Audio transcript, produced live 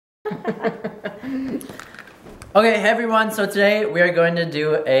Okay, hey everyone, so today we are going to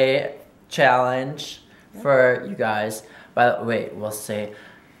do a challenge for you guys. But wait, we'll say,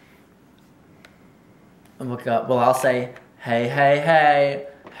 I'll say, hey, hey, hey,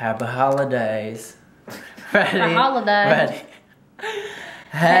 happy holidays. Ready? A holiday. Ready.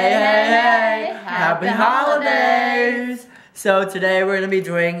 Hey, hey, hey, happy holidays. So today we're going to be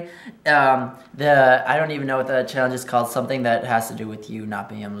doing I don't even know what the challenge is called, something that has to do with you not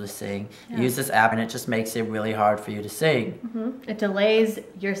being able to sing. Yeah. You use this app and it just makes it really hard for you to sing. Mm-hmm. It delays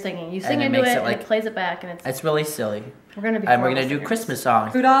your singing. You sing into it and it plays it back, and it's really silly. We're going to be and we're going to do Christmas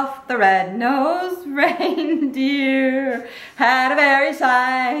songs. Rudolph the red-nosed reindeer had a very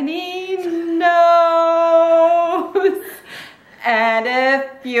shiny nose. And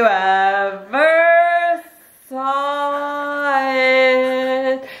if you ever saw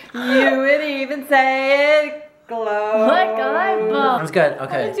it, you would even say it glows. Like eyeball. That's good.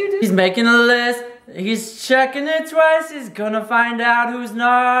 Okay. He's making a list. He's checking it twice. He's gonna find out who's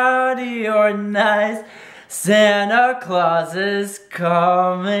naughty or nice. Santa Claus is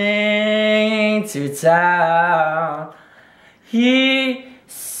coming to town. He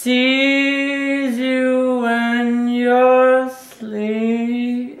sees you when you're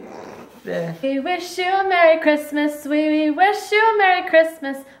sleeping. We wish you a Merry Christmas. We wish you a Merry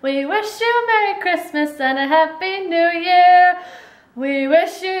Christmas. We wish you a Merry Christmas and a Happy New Year. We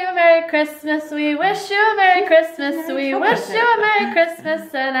wish you a Merry Christmas. We wish you a Merry Christmas. We wish you a Merry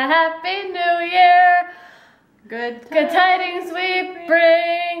Christmas and a Happy New Year. Good tidings we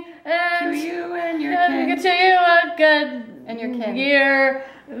bring to you and your kin. To you a good and your kin. Year.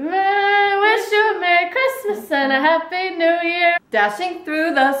 Wish you a Merry Christmas and a Happy New Year. Dashing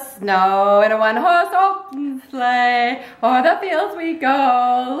through the snow in a one-horse open sleigh, o'er the fields we go,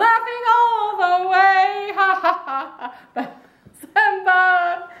 laughing all the way. Ha ha ha ha.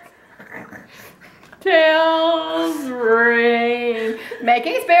 Bells ring,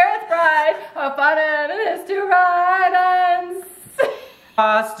 making spirits bright. How fun it is to ride and sing.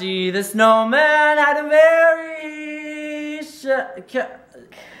 Frosty the snowman had a very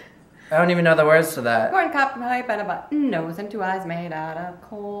I don't even know the words to that. Corn cob pipe and a button nose and two eyes made out of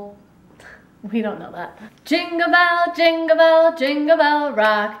coal. We don't know that. Jingle bell, jingle bell, jingle bell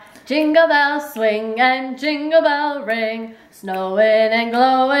rock. Jingle bells swing and jingle bell ring. Snowing and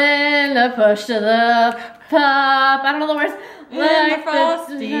glowing, a push to the pop. I don't know the words. Like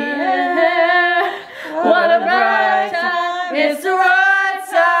frosty hair. What a bright time. It's the right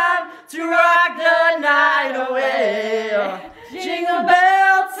time to rock the night away. Jingle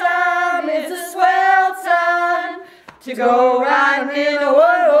bell time, it's a swell time to go riding in a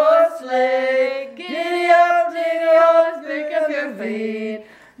one-horse sleigh. Giddy up, pick up your feet,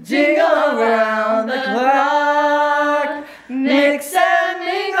 jingle around the clock. Mix and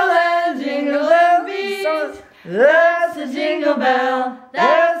mingle and jingle and beat. That's the jingle bell,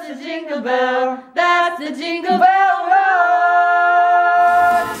 that's the jingle bell, that's the jingle bell.